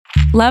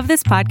Love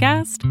this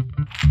podcast?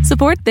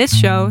 Support this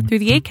show through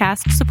the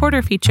Acast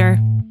supporter feature.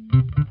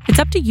 It's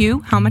up to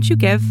you how much you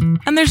give,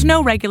 and there's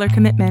no regular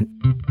commitment.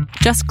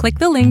 Just click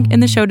the link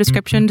in the show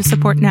description to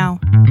support now.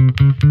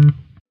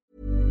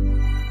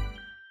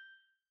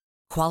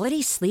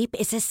 Quality sleep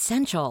is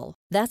essential.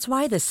 That's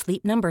why the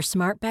Sleep Number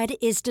Smart Bed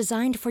is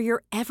designed for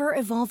your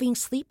ever-evolving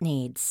sleep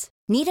needs.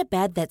 Need a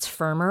bed that's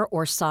firmer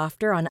or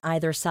softer on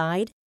either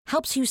side?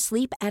 Helps you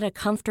sleep at a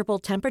comfortable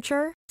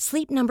temperature?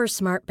 Sleep Number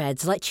Smart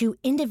Beds let you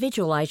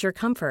individualize your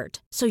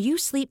comfort, so you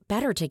sleep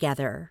better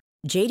together.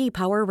 J.D.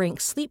 Power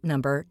ranks Sleep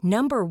Number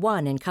number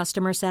 1 in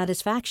customer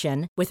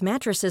satisfaction with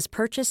mattresses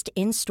purchased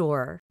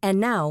in-store. And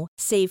now,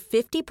 save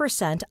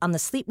 50% on the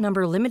Sleep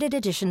Number Limited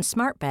Edition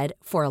Smart Bed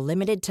for a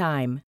limited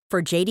time.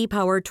 For J.D.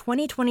 Power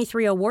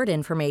 2023 award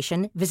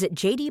information, visit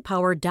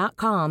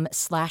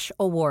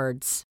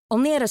jdpower.com/awards.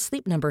 Only at a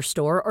Sleep Number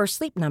store or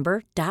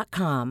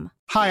sleepnumber.com.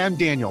 Hi, I'm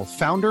Daniel,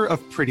 founder of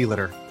Pretty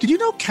Litter. Did you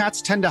know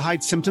cats tend to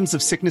hide symptoms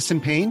of sickness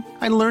and pain?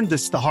 I learned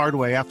this the hard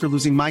way after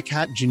losing my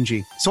cat,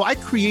 Gingy. So I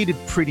created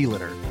Pretty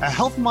Litter, a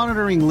health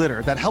monitoring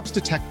litter that helps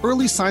detect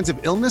early signs of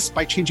illness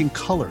by changing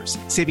colors,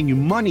 saving you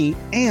money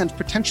and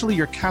potentially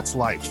your cat's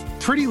life.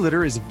 Pretty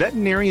Litter is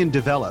veterinarian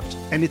developed,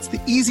 and it's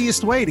the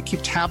easiest way to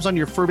keep tabs on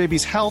your fur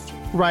baby's health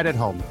right at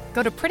home.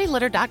 Go to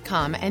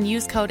prettylitter.com and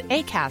use code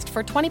ACAST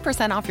for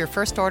 20% off your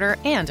first order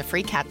and a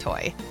free cat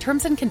toy.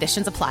 Terms and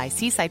conditions apply.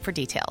 See site for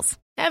details.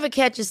 Ever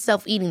catch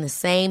yourself eating the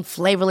same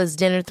flavorless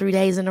dinner 3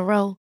 days in a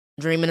row?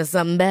 Dreaming of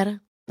something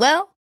better?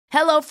 Well,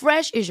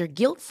 HelloFresh is your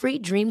guilt-free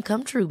dream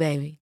come true,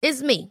 baby.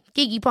 It's me,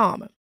 Keke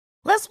Palmer.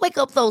 Let's wake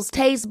up those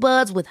taste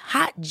buds with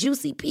hot,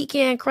 juicy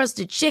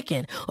pecan-crusted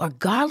chicken or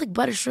garlic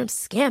butter shrimp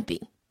scampi.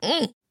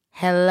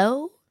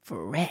 Hello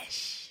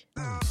Fresh.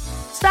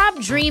 Stop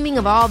dreaming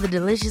of all the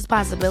delicious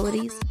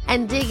possibilities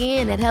and dig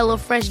in at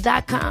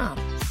HelloFresh.com.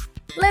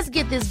 Let's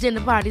get this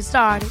dinner party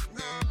started.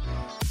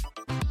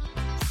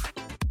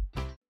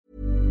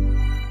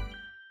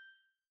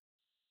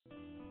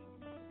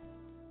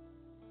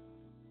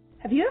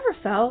 Have you ever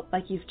felt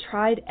like you've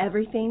tried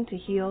everything to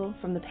heal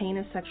from the pain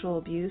of sexual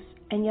abuse,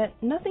 and yet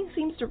nothing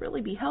seems to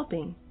really be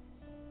helping?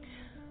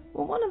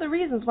 Well, one of the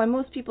reasons why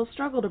most people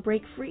struggle to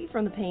break free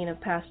from the pain of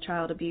past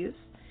child abuse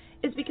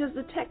is because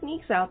the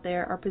techniques out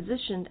there are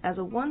positioned as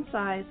a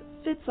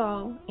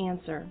one-size-fits-all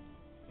answer.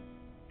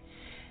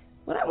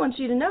 What I want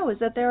you to know is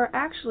that there are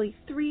actually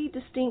 3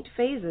 distinct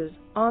phases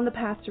on the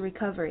path to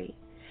recovery,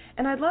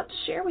 and I'd love to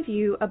share with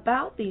you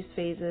about these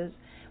phases,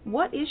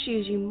 what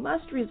issues you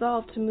must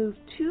resolve to move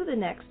to the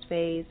next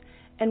phase,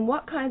 and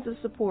what kinds of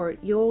support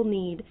you'll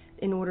need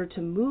in order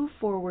to move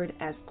forward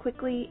as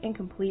quickly and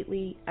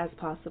completely as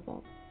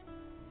possible.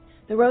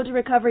 The road to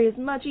recovery is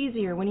much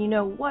easier when you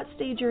know what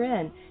stage you're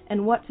in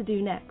and what to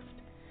do next.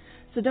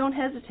 So don't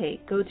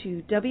hesitate. Go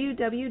to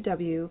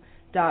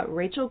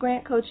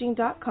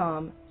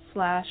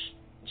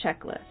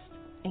www.rachelgrantcoaching.com/checklist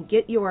and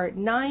get your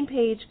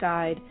 9-page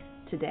guide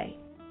today.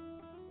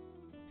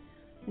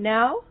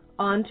 Now,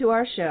 on to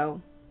our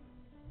show.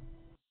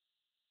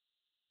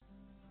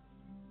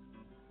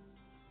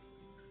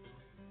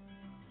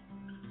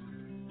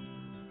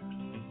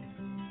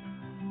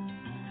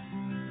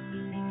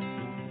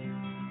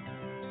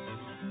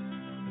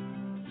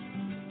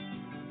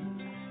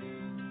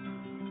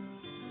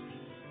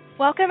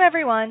 Welcome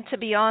everyone to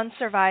Beyond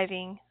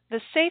Surviving, the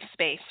safe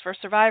space for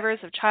survivors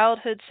of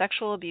childhood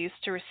sexual abuse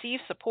to receive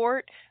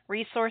support,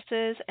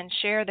 resources, and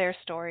share their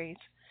stories.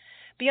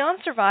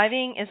 Beyond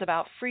Surviving is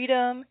about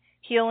freedom,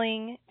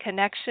 healing,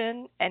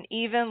 connection, and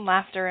even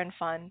laughter and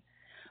fun.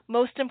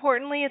 Most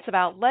importantly, it's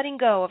about letting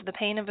go of the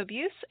pain of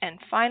abuse and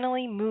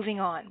finally moving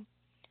on.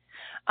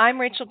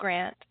 I'm Rachel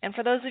Grant, and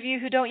for those of you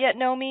who don't yet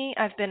know me,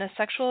 I've been a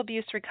sexual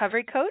abuse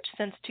recovery coach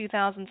since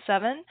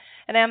 2007,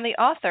 and I'm the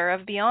author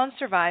of Beyond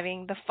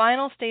Surviving, the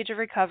final stage of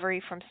recovery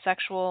from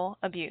sexual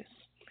abuse.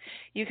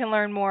 You can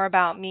learn more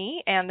about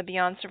me and the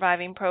Beyond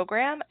Surviving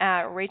program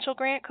at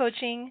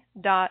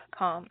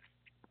rachelgrantcoaching.com.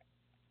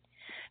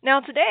 Now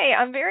today,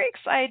 I'm very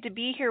excited to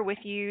be here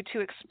with you to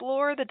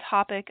explore the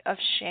topic of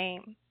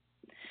shame.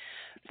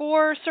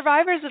 For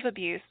survivors of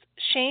abuse,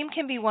 shame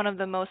can be one of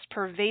the most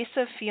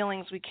pervasive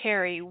feelings we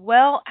carry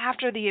well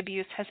after the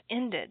abuse has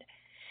ended.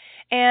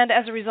 And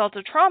as a result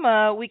of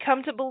trauma, we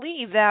come to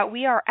believe that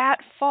we are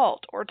at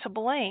fault or to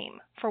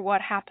blame for what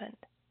happened.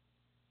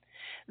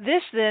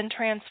 This then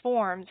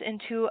transforms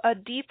into a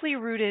deeply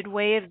rooted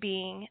way of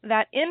being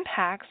that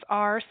impacts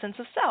our sense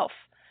of self.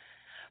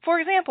 For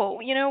example,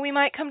 we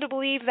might come to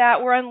believe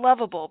that we're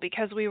unlovable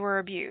because we were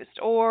abused,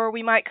 or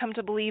we might come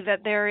to believe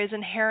that there is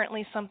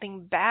inherently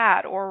something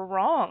bad or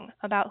wrong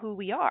about who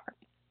we are.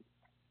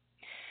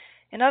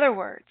 In other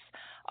words,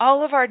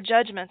 all of our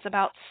judgments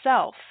about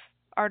self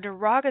are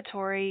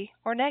derogatory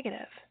or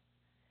negative.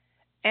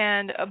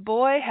 And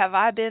boy, have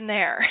I been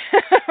there,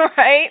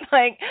 right?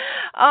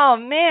 Oh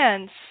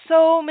man,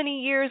 so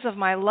many years of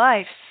my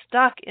life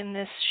stuck in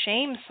this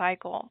shame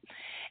cycle.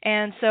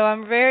 And so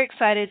I'm very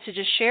excited to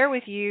just share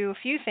with you a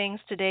few things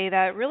today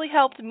that really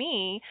helped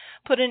me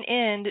put an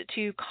end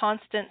to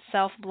constant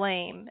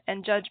self-blame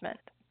and judgment.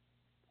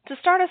 To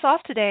start us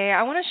off today,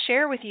 I want to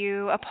share with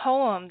you a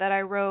poem that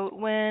I wrote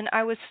when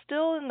I was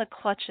still in the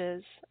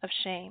clutches of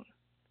shame.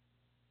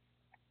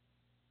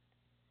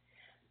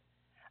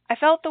 I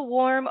felt the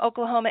warm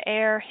Oklahoma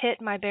air hit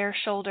my bare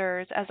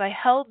shoulders as I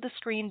held the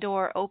screen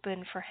door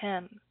open for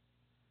him.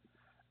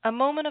 A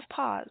moment of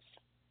pause.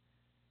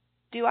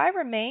 Do I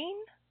remain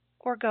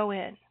or go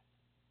in?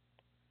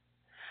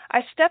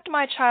 I stepped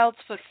my child's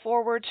foot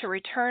forward to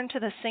return to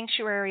the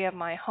sanctuary of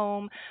my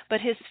home,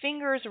 but his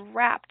fingers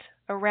wrapped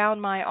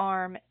around my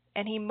arm,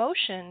 and he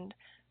motioned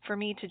for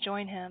me to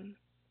join him.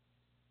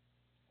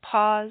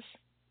 Pause.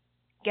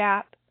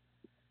 Gap.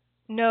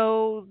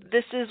 No,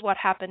 this is what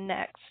happened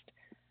next.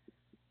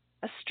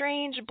 A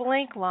strange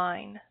blank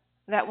line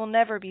that will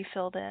never be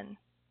filled in.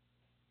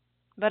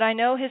 But I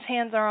know his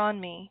hands are on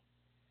me.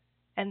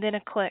 And then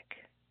a click.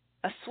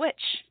 A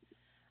switch.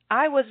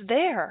 I was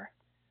there,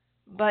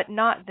 but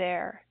not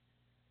there.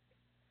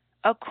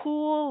 A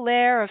cool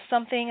layer of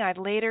something I'd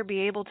later be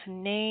able to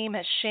name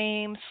as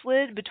shame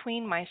slid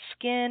between my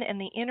skin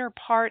and the inner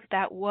part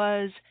that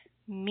was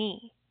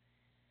me.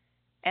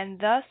 And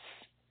thus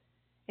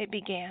it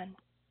began.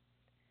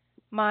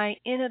 My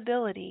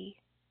inability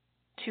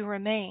to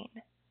remain.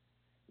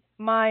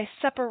 My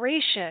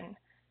separation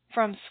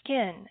from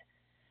skin.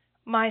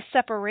 My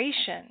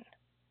separation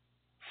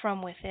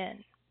from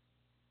within.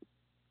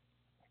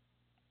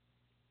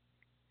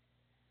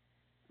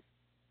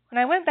 When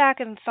I went back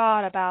and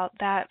thought about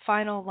that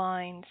final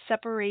line,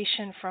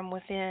 separation from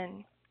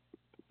within,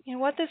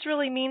 what this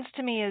really means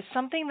to me is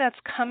something that's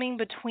coming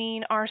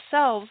between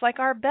ourselves, like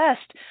our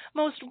best,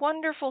 most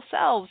wonderful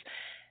selves,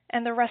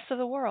 and the rest of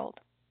the world.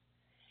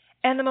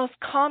 And the most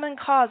common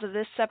cause of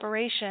this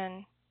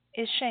separation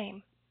is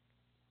shame.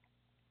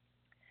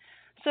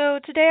 So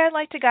today I'd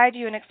like to guide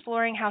you in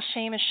exploring how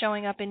shame is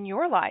showing up in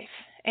your life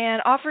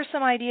and offer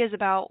some ideas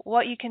about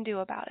what you can do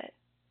about it.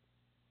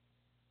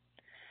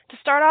 To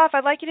start off,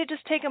 I'd like you to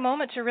just take a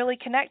moment to really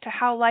connect to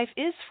how life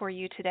is for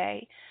you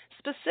today,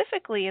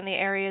 specifically in the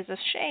areas of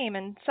shame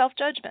and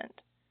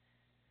self-judgment.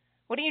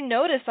 What do you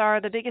notice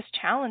are the biggest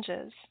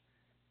challenges?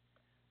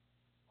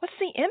 What's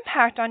the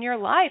impact on your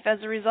life as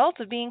a result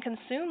of being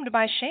consumed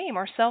by shame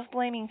or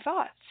self-blaming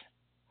thoughts?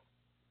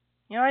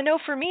 I know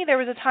for me there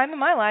was a time in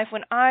my life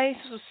when I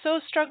was so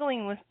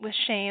struggling with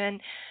shame,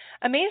 and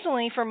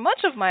amazingly, for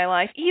much of my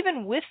life,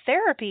 even with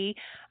therapy,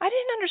 I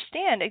didn't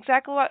understand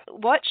exactly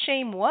what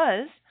shame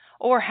was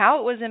or how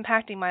it was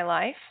impacting my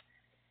life.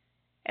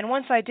 And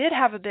once I did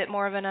have a bit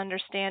more of an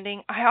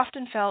understanding, I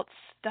often felt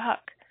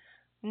stuck,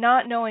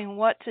 not knowing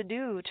what to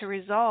do to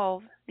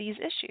resolve these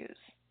issues.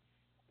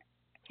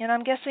 And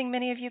I'm guessing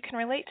many of you can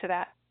relate to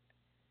that.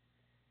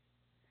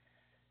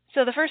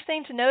 So the first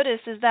thing to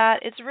notice is that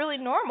it's really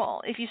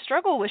normal if you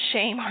struggle with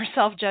shame or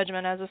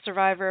self-judgment as a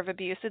survivor of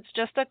abuse. It's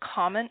just a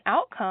common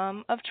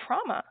outcome of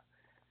trauma.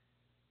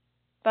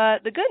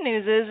 But the good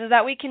news is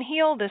that we can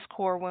heal this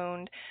core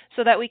wound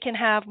so that we can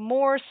have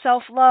more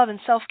self-love and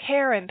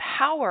self-care and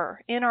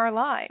power in our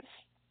lives.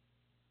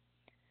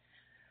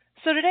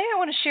 So today I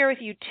want to share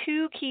with you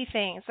 2 key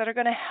things that are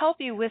going to help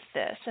you with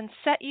this and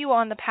set you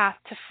on the path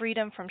to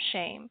freedom from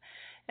shame.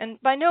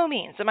 And by no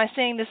means am I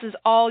saying this is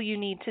all you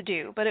need to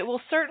do, but it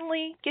will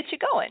certainly get you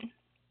going.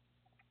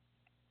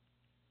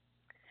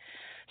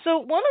 So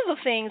one of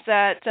the things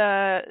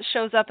that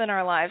shows up in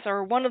our lives,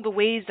 or one of the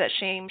ways that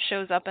shame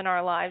shows up in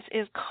our lives,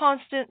 is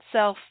constant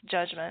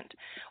self-judgment.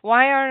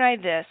 Why aren't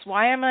I this?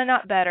 Why am I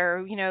not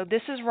better?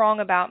 This is wrong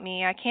about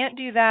me. I can't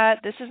do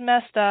that. This is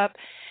messed up.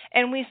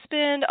 And we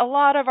spend a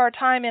lot of our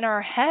time in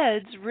our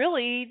heads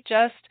really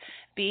just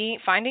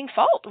finding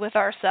fault with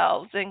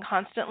ourselves and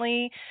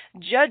constantly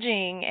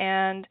judging,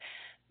 and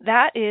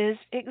that is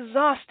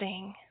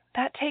exhausting.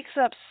 That takes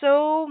up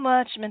so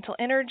much mental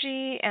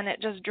energy, and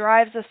it just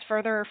drives us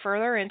further and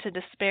further into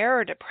despair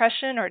or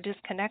depression or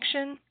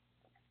disconnection.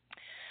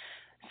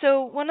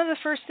 So one of the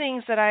first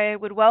things that I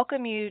would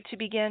welcome you to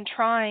begin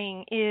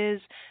trying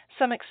is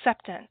some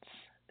acceptance.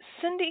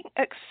 Sending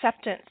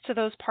acceptance to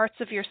those parts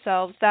of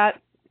yourselves that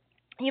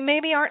you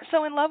maybe aren't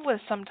so in love with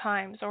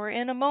sometimes, or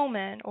in a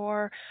moment,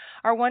 or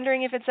are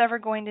wondering if it's ever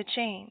going to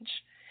change.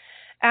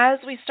 As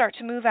we start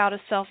to move out of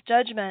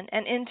self-judgment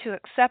and into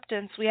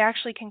acceptance, we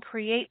actually can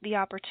create the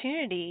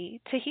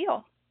opportunity to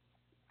heal.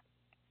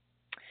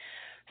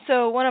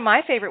 So one of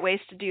my favorite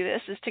ways to do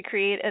this is to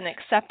create an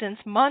acceptance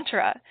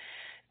mantra,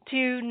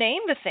 to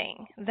name the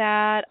thing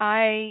that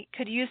I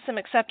could use some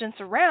acceptance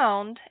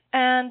around,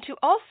 and to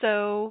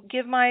also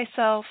give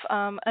myself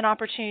an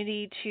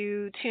opportunity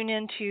to tune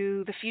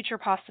into the future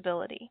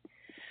possibility.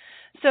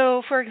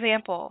 So, for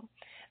example,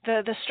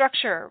 the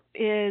structure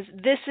is,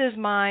 this is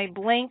my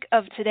blank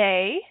of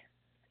today,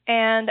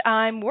 and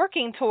I'm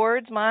working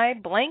towards my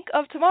blank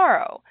of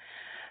tomorrow.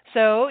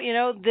 So,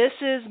 this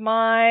is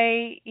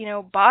my,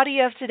 body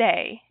of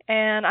today,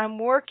 and I'm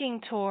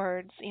working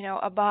towards,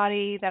 a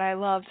body that I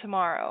love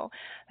tomorrow.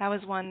 That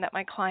was one that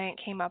my client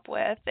came up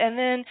with. And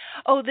then,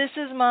 this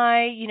is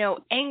my,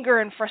 anger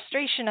and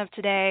frustration of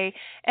today,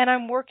 and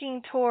I'm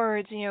working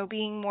towards,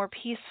 being more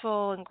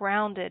peaceful and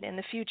grounded in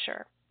the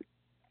future.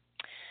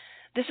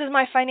 This is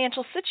my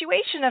financial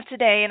situation of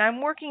today, and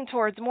I'm working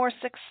towards more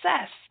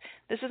success.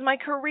 This is my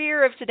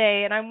career of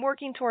today, and I'm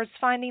working towards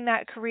finding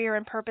that career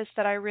and purpose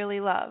that I really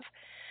love.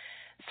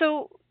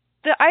 So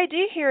the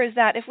idea here is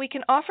that if we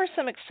can offer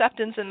some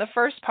acceptance in the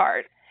first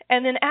part,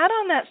 and then add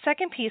on that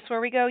second piece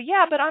where we go,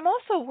 yeah, but I'm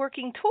also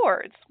working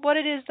towards what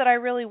it is that I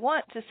really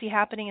want to see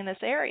happening in this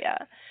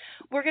area,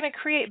 we're going to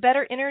create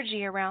better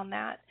energy around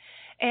that.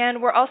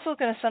 And we're also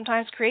going to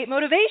sometimes create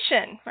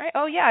motivation, right?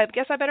 Oh, yeah, I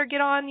guess I better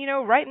get on,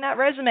 writing that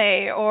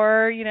resume,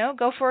 or,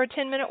 go for a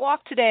 10-minute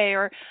walk today,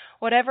 or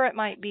whatever it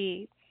might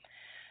be.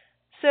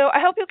 So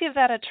I hope you'll give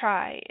that a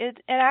try.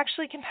 It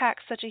actually can pack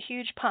such a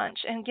huge punch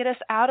and get us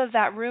out of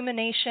that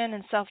rumination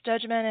and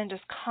self-judgment and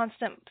just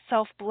constant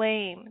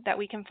self-blame that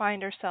we can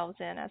find ourselves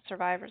in as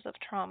survivors of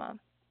trauma.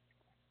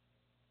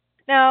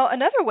 Now,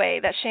 another way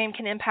that shame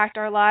can impact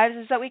our lives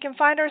is that we can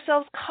find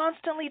ourselves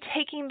constantly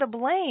taking the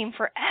blame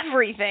for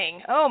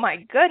everything. Oh my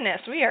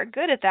goodness, we are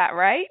good at that,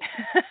 right?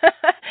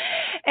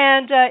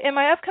 And in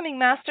my upcoming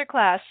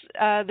masterclass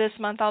this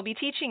month, I'll be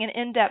teaching an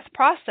in-depth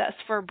process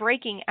for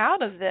breaking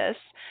out of this.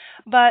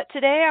 But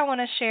today I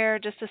want to share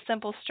just a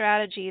simple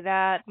strategy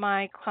that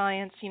my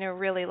clients,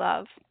 really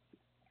love.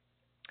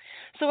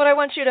 So what I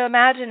want you to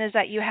imagine is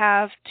that you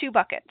have two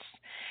buckets.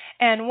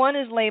 And one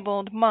is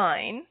labeled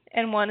mine,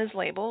 and one is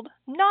labeled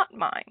not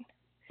mine.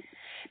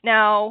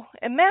 Now,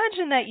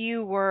 imagine that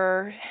you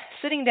were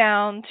sitting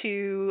down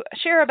to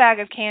share a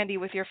bag of candy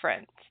with your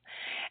friends.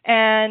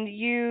 And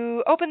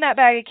you open that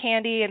bag of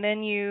candy, and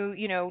then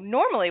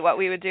normally what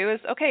we would do is,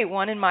 okay,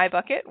 one in my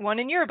bucket, one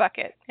in your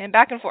bucket, and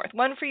back and forth.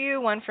 One for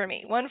you, one for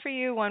me. One for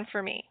you, one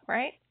for me,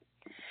 right?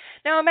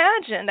 Now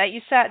imagine that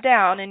you sat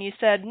down and you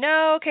said,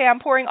 no, okay,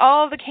 I'm pouring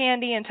all of the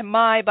candy into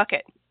my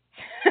bucket.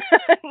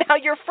 Now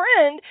your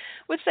friend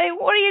would say,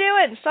 what are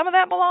you doing? Some of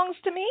that belongs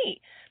to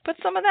me. Put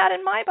some of that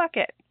in my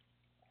bucket.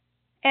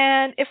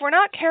 And if we're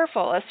not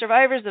careful as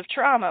survivors of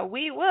trauma,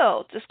 we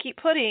will just keep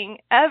putting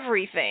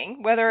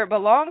everything, whether it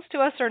belongs to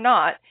us or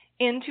not,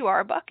 into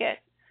our bucket.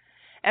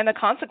 And the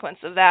consequence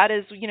of that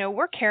is,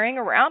 we're carrying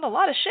around a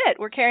lot of shit.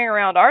 We're carrying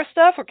around our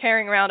stuff. We're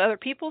carrying around other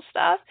people's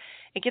stuff.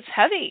 It gets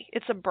heavy.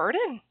 It's a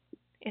burden.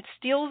 It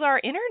steals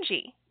our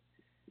energy.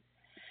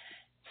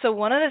 So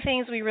one of the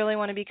things we really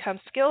want to become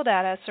skilled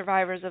at as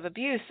survivors of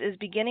abuse is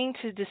beginning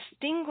to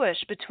distinguish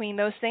between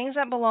those things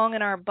that belong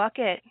in our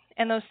bucket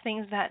and those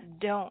things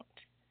that don't.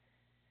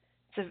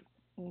 It's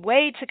a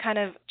way to kind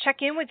of check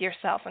in with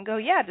yourself and go,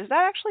 yeah, does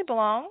that actually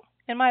belong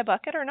in my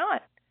bucket or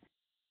not?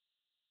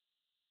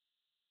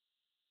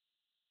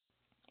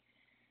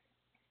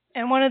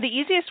 And one of the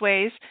easiest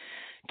ways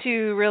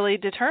to really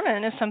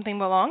determine if something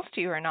belongs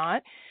to you or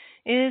not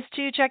is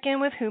to check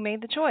in with who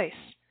made the choice.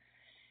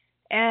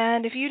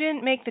 And if you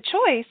didn't make the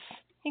choice,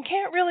 you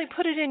can't really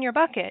put it in your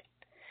bucket.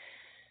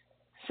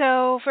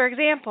 So, for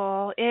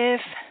example, if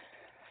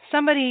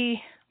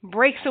somebody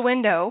breaks a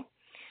window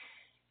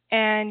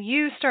and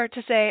you start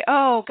to say,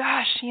 oh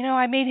gosh,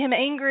 I made him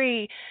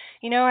angry,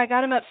 I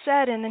got him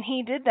upset and then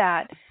he did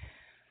that.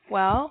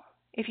 Well,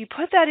 if you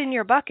put that in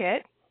your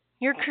bucket,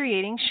 you're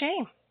creating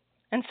shame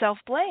and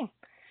self-blame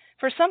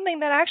for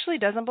something that actually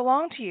doesn't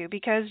belong to you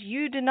because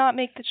you did not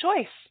make the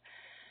choice.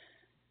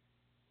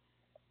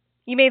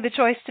 You made the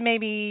choice to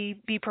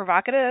maybe be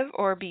provocative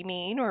or be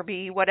mean or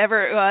be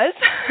whatever it was,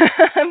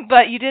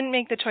 but you didn't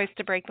make the choice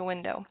to break the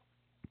window.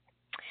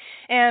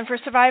 And for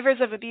survivors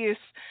of abuse,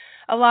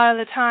 a lot of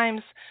the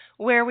times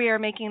where we are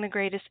making the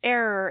greatest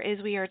error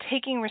is we are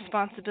taking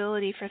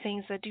responsibility for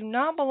things that do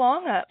not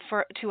belong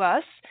to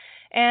us,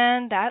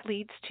 and that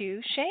leads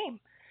to shame.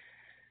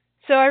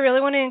 So I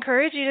really want to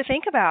encourage you to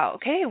think about,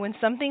 okay, when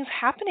something's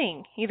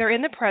happening, either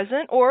in the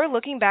present or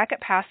looking back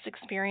at past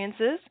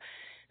experiences,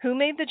 who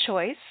made the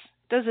choice?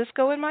 Does this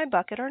go in my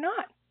bucket or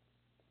not?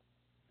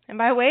 And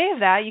by way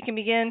of that, you can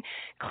begin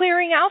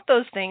clearing out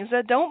those things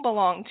that don't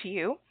belong to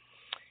you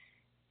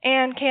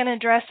and can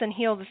address and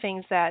heal the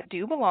things that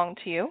do belong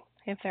to you,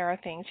 if there are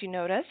things you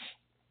notice.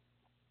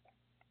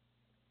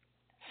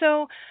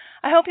 So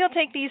I hope you'll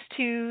take these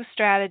two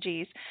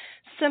strategies,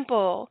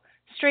 simple,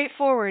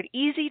 straightforward,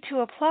 easy to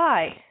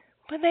apply,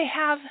 but they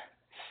have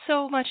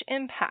so much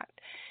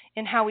impact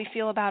in how we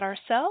feel about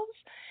ourselves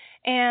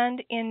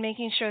and in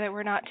making sure that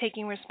we're not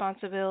taking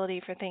responsibility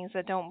for things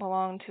that don't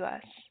belong to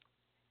us.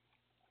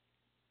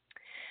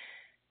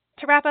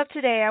 To wrap up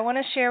today, I want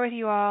to share with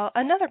you all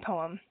another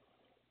poem.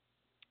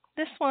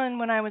 This one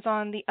when I was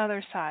on the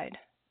other side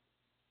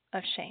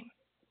of shame.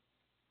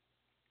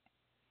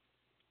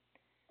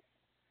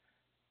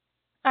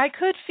 I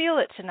could feel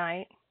it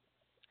tonight,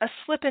 a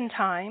slip in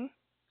time,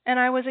 and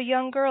I was a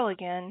young girl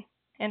again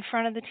in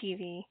front of the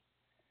TV.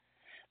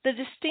 The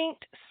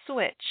distinct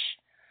switch,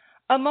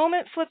 a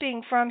moment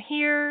flipping from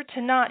here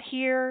to not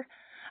here,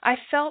 I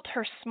felt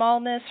her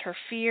smallness, her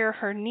fear,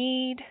 her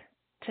need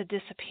to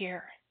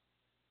disappear.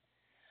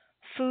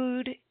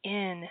 Food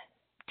in,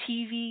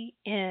 TV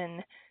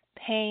in,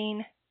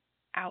 pain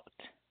out.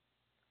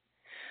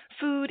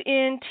 Food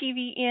in,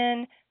 TV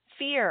in,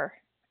 fear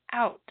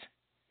out.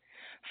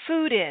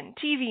 Food in,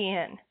 TV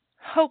in,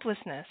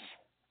 hopelessness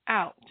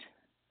out.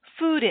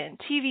 food in,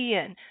 TV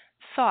in,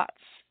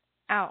 thoughts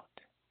out.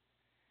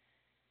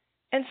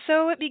 And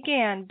so it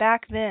began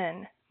back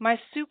then, my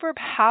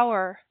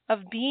superpower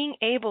of being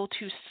able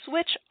to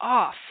switch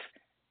off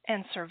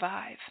and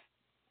survive.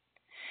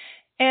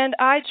 And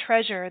I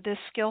treasure this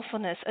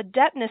skillfulness,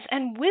 adeptness,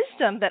 and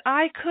wisdom that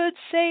I could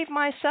save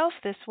myself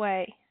this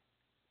way.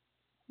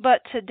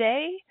 But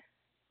today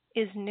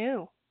is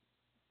new.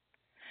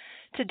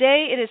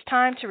 Today it is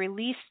time to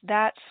release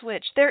that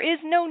switch. There is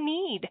no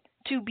need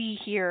to be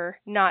here,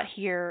 not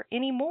here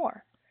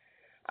anymore.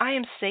 I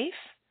am safe.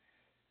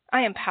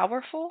 I am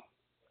powerful.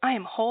 I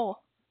am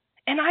whole.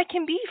 And I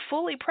can be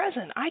fully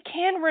present. I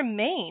can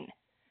remain.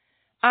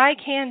 I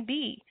can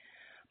be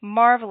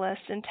marvelous,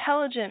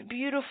 intelligent,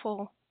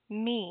 beautiful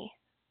me,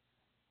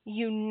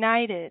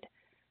 united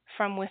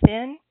from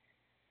within,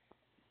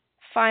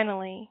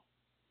 finally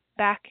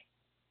back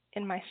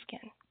in my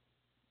skin.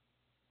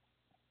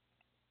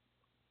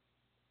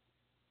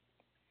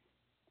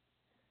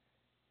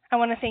 I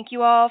want to thank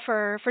you all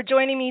for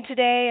joining me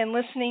today and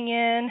listening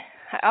in.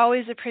 I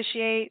always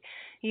appreciate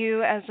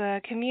you as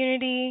a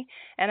community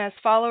and as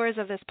followers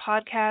of this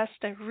podcast.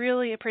 I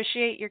really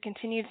appreciate your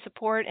continued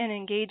support and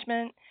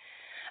engagement.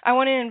 I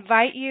want to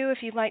invite you,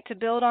 if you'd like to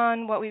build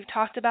on what we've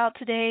talked about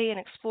today and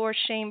explore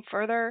shame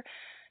further,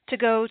 to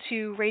go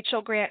to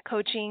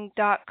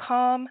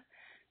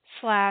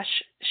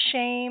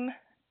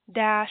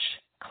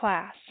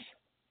rachelgrantcoaching.com/shame-class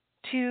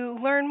to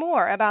learn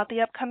more about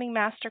the upcoming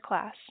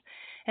masterclass.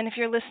 And if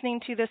you're listening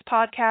to this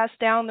podcast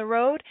down the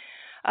road,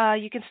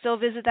 you can still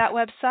visit that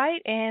website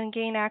and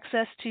gain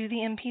access to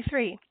the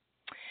MP3.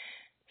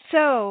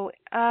 So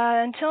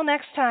until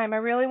next time, I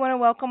really want to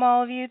welcome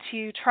all of you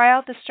to try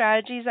out the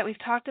strategies that we've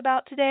talked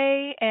about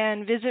today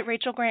and visit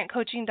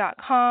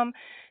rachelgrantcoaching.com.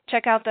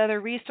 Check out the other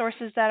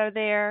resources that are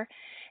there.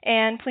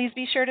 And please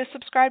be sure to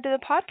subscribe to the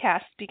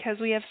podcast because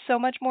we have so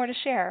much more to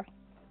share.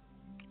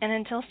 And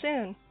until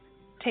soon,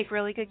 take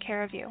really good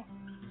care of you.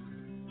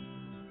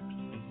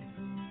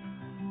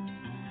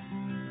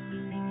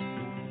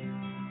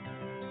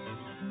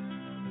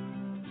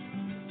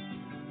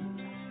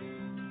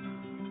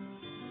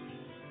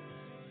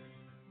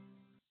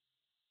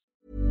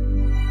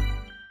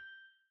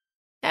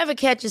 Ever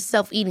catch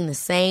yourself eating the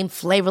same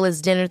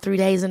flavorless dinner 3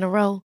 days in a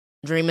row?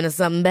 Dreaming of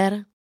something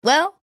better?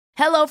 Well,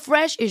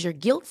 HelloFresh is your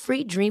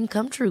guilt-free dream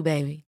come true,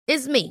 baby.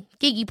 It's me,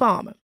 Keke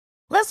Palmer.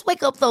 Let's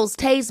wake up those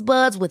taste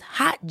buds with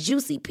hot,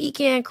 juicy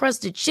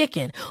pecan-crusted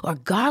chicken or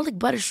garlic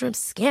butter shrimp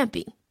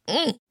scampi.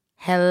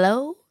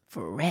 Hello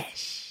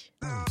Fresh.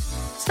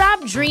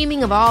 Stop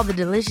dreaming of all the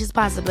delicious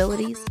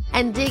possibilities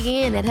and dig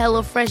in at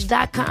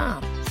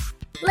HelloFresh.com.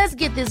 Let's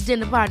get this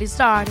dinner party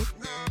started.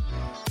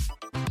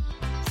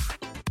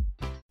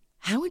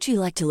 How would you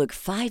like to look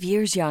 5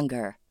 years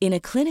younger? In a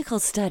clinical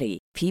study,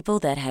 people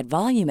that had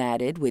volume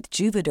added with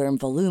Juvederm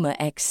Voluma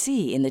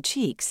XC in the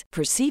cheeks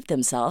perceived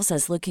themselves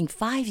as looking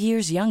 5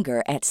 years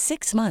younger at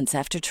 6 months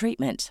after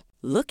treatment.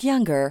 Look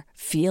younger,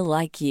 feel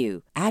like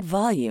you. Add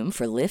volume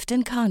for lift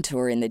and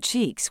contour in the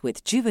cheeks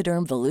with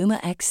Juvederm Voluma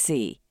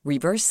XC.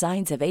 Reverse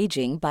signs of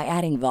aging by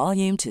adding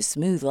volume to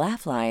smooth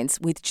laugh lines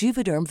with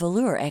Juvederm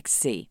Volure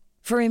XC.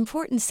 For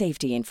important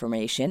safety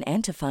information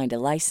and to find a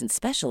licensed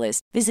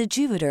specialist, visit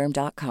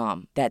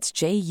Juvederm.com. That's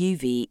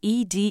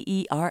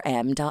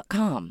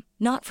JUVEDERM.com.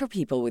 Not for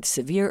people with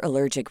severe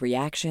allergic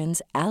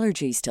reactions,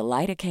 allergies to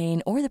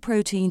lidocaine, or the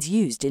proteins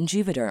used in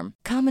Juvederm.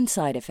 Common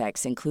side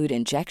effects include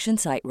injection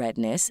site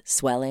redness,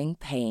 swelling,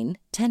 pain,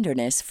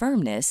 tenderness,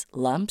 firmness,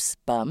 lumps,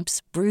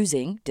 bumps,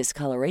 bruising,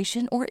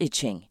 discoloration, or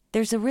itching.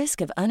 There's a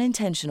risk of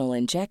unintentional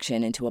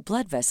injection into a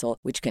blood vessel,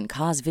 which can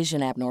cause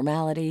vision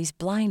abnormalities,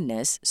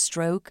 blindness,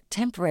 stroke,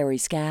 temporary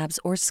scabs,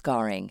 or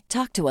scarring.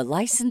 Talk to a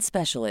licensed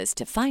specialist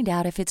to find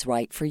out if it's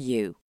right for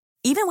you.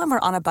 Even when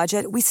we're on a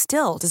budget, we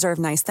still deserve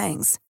nice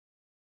things.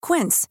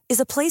 Quince is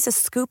a place to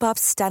scoop up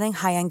stunning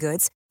high-end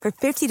goods for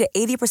 50 to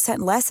 80%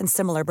 less than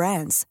similar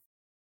brands.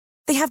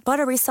 They have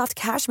buttery soft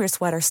cashmere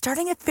sweaters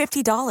starting at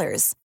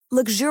 $50,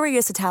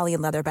 luxurious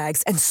Italian leather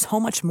bags, and so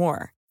much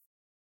more.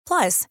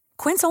 Plus,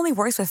 Quince only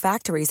works with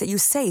factories that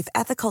use safe,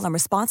 ethical, and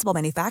responsible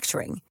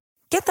manufacturing.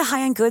 Get the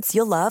high-end goods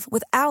you'll love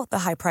without the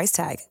high price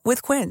tag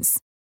with Quince.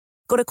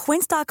 Go to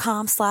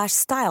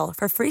quince.com/style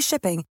for free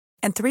shipping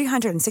and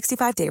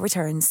 365-day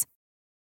returns.